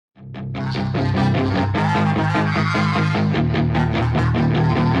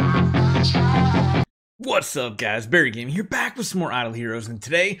What's up, guys? Barry Gaming here, back with some more Idle Heroes, and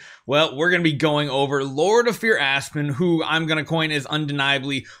today, well, we're going to be going over Lord of Fear Aspen, who I'm going to coin as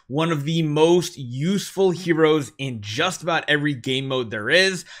undeniably one of the most useful heroes in just about every game mode there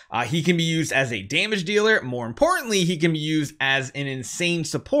is. He can be used as a damage dealer. More importantly, he can be used as an insane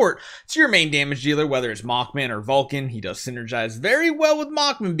support to your main damage dealer, whether it's Mockman or Vulcan. He does synergize very well with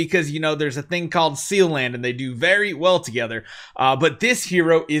Mockman because, you know, there's a thing called Seal Land, and they do very well together. But this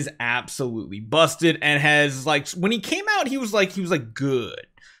hero is absolutely busted, and has, like, when he came out, he was like good.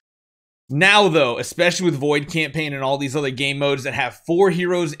 Now though, especially with Void Campaign and all these other game modes that have 4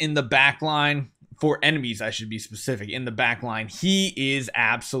 heroes in the backline, 4 enemies, I should be specific, in the backline, he is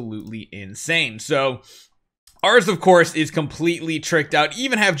absolutely insane. So ours, of course, is completely tricked out.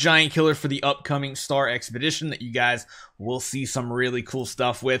 Even have Giant Killer for the upcoming Star Expedition that you guys will see some really cool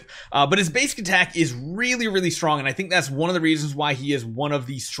stuff with. But his basic attack is really, really strong, and I think that's one of the reasons why he is one of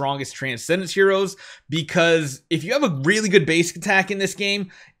the strongest Transcendence heroes, because if you have a really good basic attack in this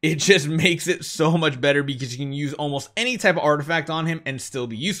game, it just makes it so much better because you can use almost any type of artifact on him and still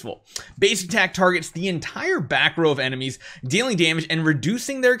be useful. Basic attack targets the entire back row of enemies, dealing damage and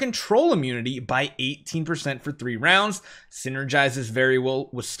reducing their control immunity by 18% for 3 rounds. Synergizes very well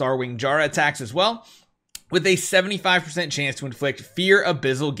with Starwing Jara attacks as well, with a 75% chance to inflict Fear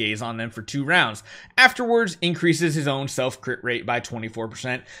Abyssal Gaze on them for 2 rounds. Afterwards, increases his own self-crit rate by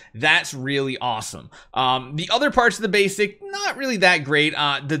 24%. That's really awesome. The other parts of the basic, not really that great.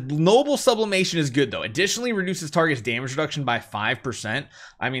 The Noble Sublimation is good, though. Additionally, reduces target's damage reduction by 5%.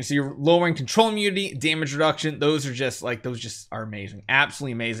 I mean, so you're lowering control immunity, damage reduction. Those just are amazing.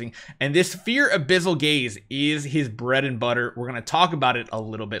 Absolutely amazing. And this Fear Abyssal Gaze is his bread and butter. We're going to talk about it a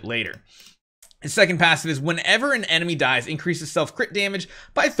little bit later. His second passive is whenever an enemy dies, increases self-crit damage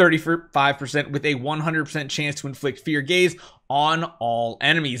by 35% with a 100% chance to inflict Fear Gaze on all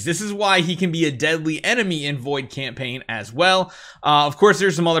enemies. This is why he can be a deadly enemy in Void Campaign as well. Of course,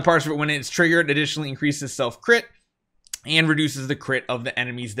 there's some other parts of it. When it's triggered, it additionally increases self-crit and reduces the crit of the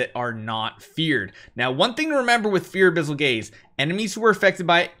enemies that are not feared. Now, one thing to remember with Fear Abyssal Gaze, enemies who are affected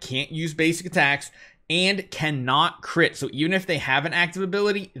by it can't use basic attacks and cannot crit. So even if they have an active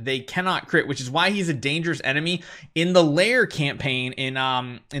ability, they cannot crit, which is why he's a dangerous enemy in the Lair campaign in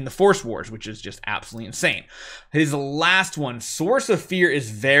the Force Wars, which is just absolutely insane. His last one, Source of Fear, is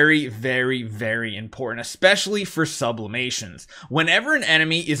very, very, very important, especially for sublimations. Whenever an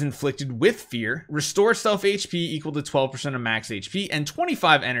enemy is inflicted with fear, restore self HP equal to 12% of max HP and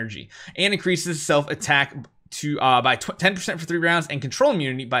 25 energy, and increases self attack by 10% for 3 rounds and control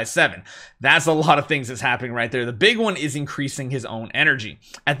immunity by 7. That's a lot of things that's happening right there. The big one is increasing his own energy.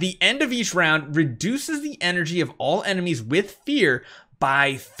 At the end of each round, reduces the energy of all enemies with fear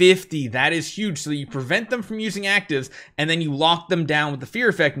by 50. That is huge. So you prevent them from using actives, and then you lock them down with the fear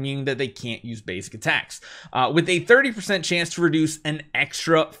effect, meaning that they can't use basic attacks. With a 30% chance to reduce an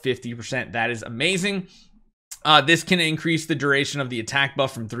extra 50%. That is amazing. This can increase the duration of the attack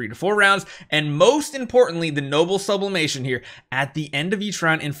buff from 3 to 4 rounds, and most importantly, the Noble Sublimation here, at the end of each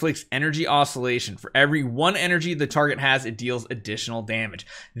round, inflicts energy oscillation. For every 1 energy the target has, it deals additional damage.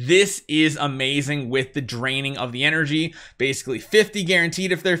 This is amazing with the draining of the energy, basically 50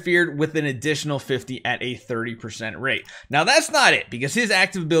 guaranteed if they're feared, with an additional 50 at a 30% rate. Now that's not it, because his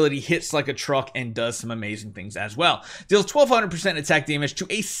active ability hits like a truck and does some amazing things as well. Deals 1200% attack damage to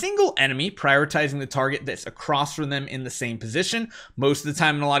a single enemy, prioritizing the target that's across from them in the same position. Most of the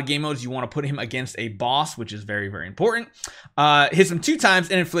time in a lot of game modes, you want to put him against a boss, which is very, very important. Hits him 2 times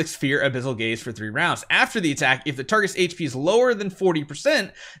and inflicts Fear Abyssal Gaze for 3 rounds. After the attack, if the target's HP is lower than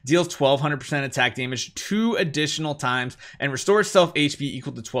 40%, deals 1200% attack damage 2 additional times and restores self HP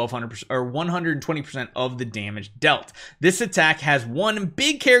equal to 1200% or 120% of the damage dealt. This attack has one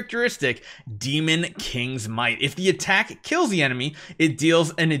big characteristic: Demon King's Might. If the attack kills the enemy, it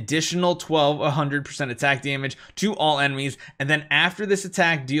deals an additional 1200% attack damage to all enemies, and then after this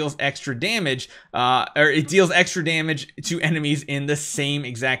attack deals extra damage, it deals extra damage to enemies in the same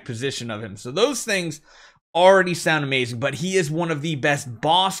exact position of him. So those things already sound amazing, but he is one of the best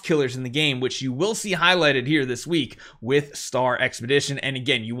boss killers in the game, which you will see highlighted here this week with Star Expedition. And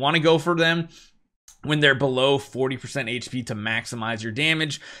again, you want to go for them when they're below 40% HP to maximize your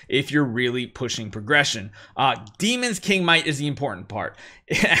damage if you're really pushing progression. Demon's King Might is the important part.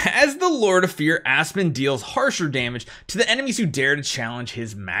 As the Lord of Fear, Aspen deals harsher damage to the enemies who dare to challenge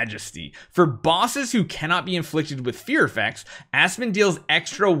his majesty. For bosses who cannot be inflicted with fear effects, Aspen deals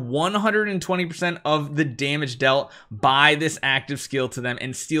extra 120% of the damage dealt by this active skill to them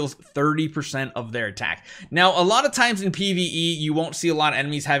and steals 30% of their attack. Now, a lot of times in PvE, you won't see a lot of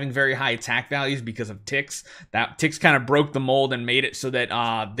enemies having very high attack values because of ticks. That ticks kind of broke the mold and made it so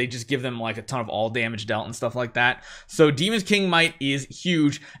that they just give them like a ton of all damage dealt and stuff like that. So Demon's King Might is huge.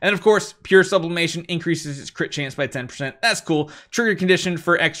 And of course, pure sublimation increases its crit chance by 10%. That's cool. Trigger condition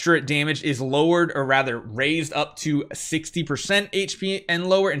for extra damage is lowered, or rather raised up to 60% HP and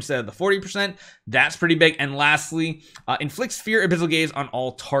lower instead of the 40%. That's pretty big. And lastly, inflicts Fear Abyssal Gaze on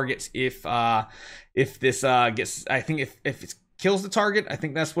all targets if this gets, I think if it kills the target, I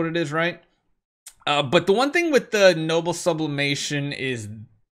think that's what it is, right? But the one thing with the Noble Sublimation is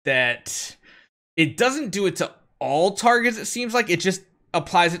that it doesn't do it to all targets. It seems like it just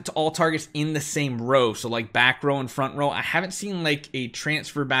applies it to all targets in the same row. So like back row and front row. I haven't seen like a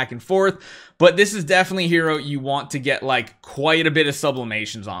transfer back and forth, but this is definitely a hero you want to get like quite a bit of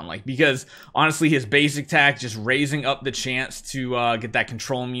sublimations on, like, because honestly his basic attack, just raising up the chance to get that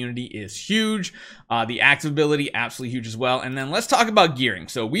control immunity, is huge. The active ability, absolutely huge as well. And then let's talk about gearing.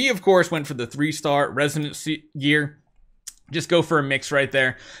 So we of course went for the 3-star resonance gear. Just go for a mix right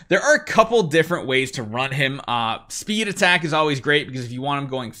there. There are a couple different ways to run him. Speed attack is always great because if you want him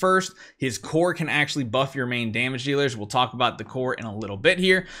going first, his core can actually buff your main damage dealers. We'll talk about the core in a little bit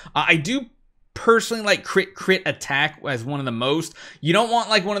here. I do personally like crit attack as one of the most. You don't want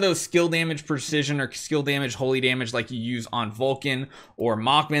like one of those skill damage precision or skill damage holy damage like you use on Vulcan or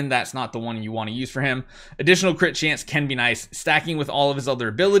Mockman. That's not the one you want to use for him. Additional crit chance can be nice. Stacking with all of his other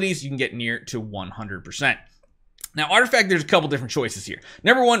abilities, you can get near to 100%. Now, artifact, there's a couple different choices here.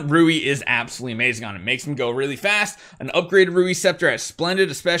 Number one, Rui is absolutely amazing on it. Makes him go really fast. An upgraded Rui Scepter at Splendid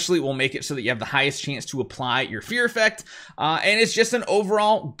especially will make it so that you have the highest chance to apply your fear effect. And it's just an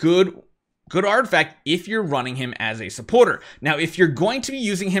overall good artifact if you're running him as a supporter. Now, if you're going to be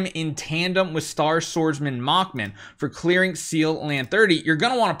using him in tandem with Star Swordsman Mockman for clearing Seal Land 30, you're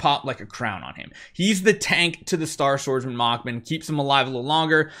going to want to pop like a crown on him. He's the tank to the Star Swordsman Mockman, keeps him alive a little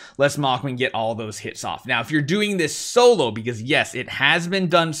longer, lets Mockman get all those hits off. Now, if you're doing this solo, because yes, it has been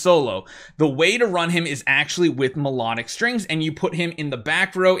done solo, the way to run him is actually with melodic strings, and you put him in the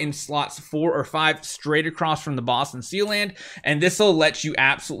back row in slots 4 or 5 straight across from the boss and Seal Land, and this will let you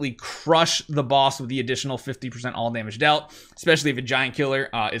absolutely crush the boss with the additional 50% all damage dealt, especially if a giant killer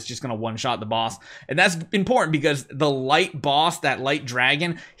is just going to one-shot the boss. And that's important because the light boss, that light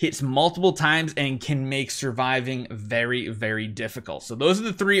dragon, hits multiple times and can make surviving very, very difficult. So those are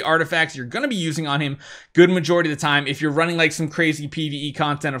the 3 artifacts you're going to be using on him good majority of the time. If you're running like some crazy PvE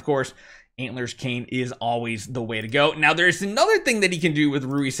content, of course, Antler's Cane is always the way to go. Now, there's another thing that he can do with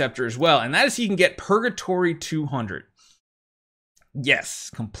Rui Scepter as well, and that is he can get Purgatory 200. Yes,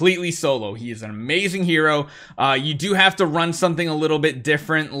 completely solo. He is an amazing hero. You do have to run something a little bit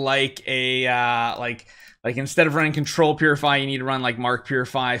different, like a like instead of running Control Purify, you need to run like Mark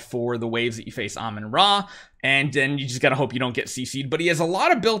Purify for the waves that you face Amun-Ra. And then you just gotta hope you don't get CC'd. But he has a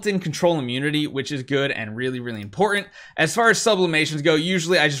lot of built-in control immunity, which is good and really, really important. As far as sublimations go,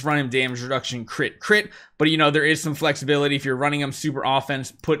 usually I just run him damage reduction, crit. But you know, there is some flexibility. If you're running him super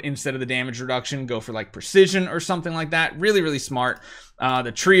offense, put instead of the damage reduction, go for like precision or something like that. Really, really smart.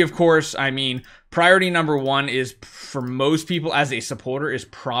 The tree, of course, I mean, priority number 1 is, for most people as a supporter, is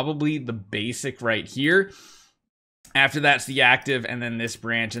probably the basic right here. After that's the active, and then this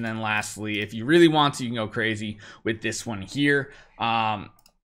branch, and then lastly, if you really want to, you can go crazy with this one here.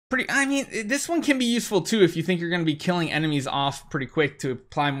 I mean, this one can be useful too if you think you're going to be killing enemies off pretty quick to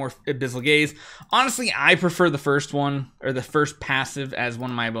apply more Abyssal Gaze. Honestly, I prefer the first one, or the first passive, as one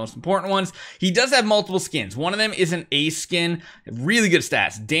of my most important ones. He does have multiple skins. One of them is an ace skin, really good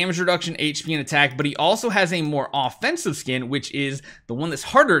stats, damage reduction, HP, and attack, but he also has a more offensive skin, which is the one that's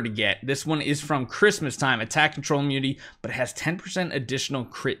harder to get. This one is from Christmas time, attack, control, immunity, but it has 10% additional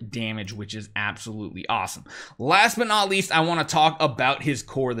crit damage, which is absolutely awesome. Last but not least, I want to talk about his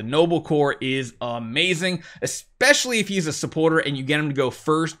core. The Noble Core is amazing, especially if he's a supporter and you get him to go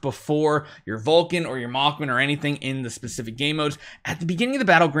first before your Vulcan or your Mockman or anything in the specific game modes. At the beginning of the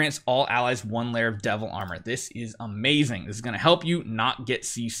battle, grants all allies 1 layer of devil armor. This is amazing. This is going to help you not get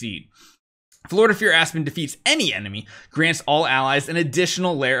CC'd. If Lord of Fear Aspen defeats any enemy, grants all allies an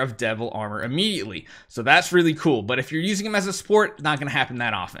additional layer of devil armor immediately. So that's really cool, but if you're using him as a support, not going to happen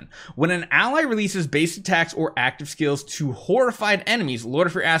that often. When an ally releases base attacks or active skills to horrified enemies, Lord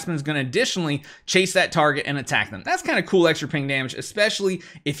of Fear Aspen is going to additionally chase that target and attack them. That's kind of cool extra ping damage, especially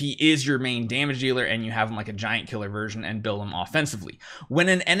if he is your main damage dealer and you have him like a giant killer version and build him offensively. When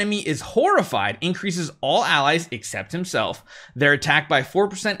an enemy is horrified, increases all allies except himself, their attack by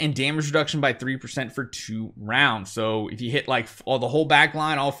 4% and damage reduction by 3% for 2 rounds. So if you hit like the whole back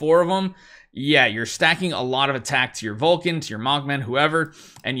line, all 4 of them, yeah, you're stacking a lot of attack to your Vulcan, to your Mogmen, whoever.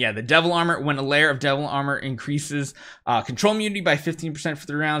 And yeah, the Devil Armor, when a layer of Devil Armor increases control immunity by 15% for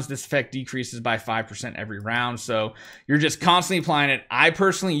 3 rounds, this effect decreases by 5% every round. So you're just constantly applying it. I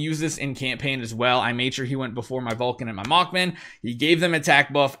personally use this in campaign as well. I made sure he went before my Vulcan and my Mogmen. He gave them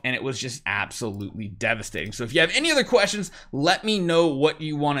attack buff, and it was just absolutely devastating. So if you have any other questions, let me know what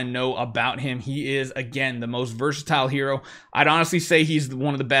you want to know about him. He is, again, the most versatile hero. I'd honestly say he's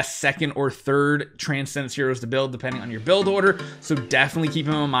one of the best second or third Transcendence heroes to build, depending on your build order. So definitely keep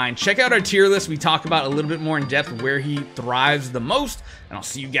him in mind. Check out our tier list. We talk about a little bit more in depth where he thrives the most, and I'll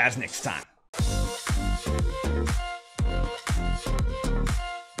see you guys next time.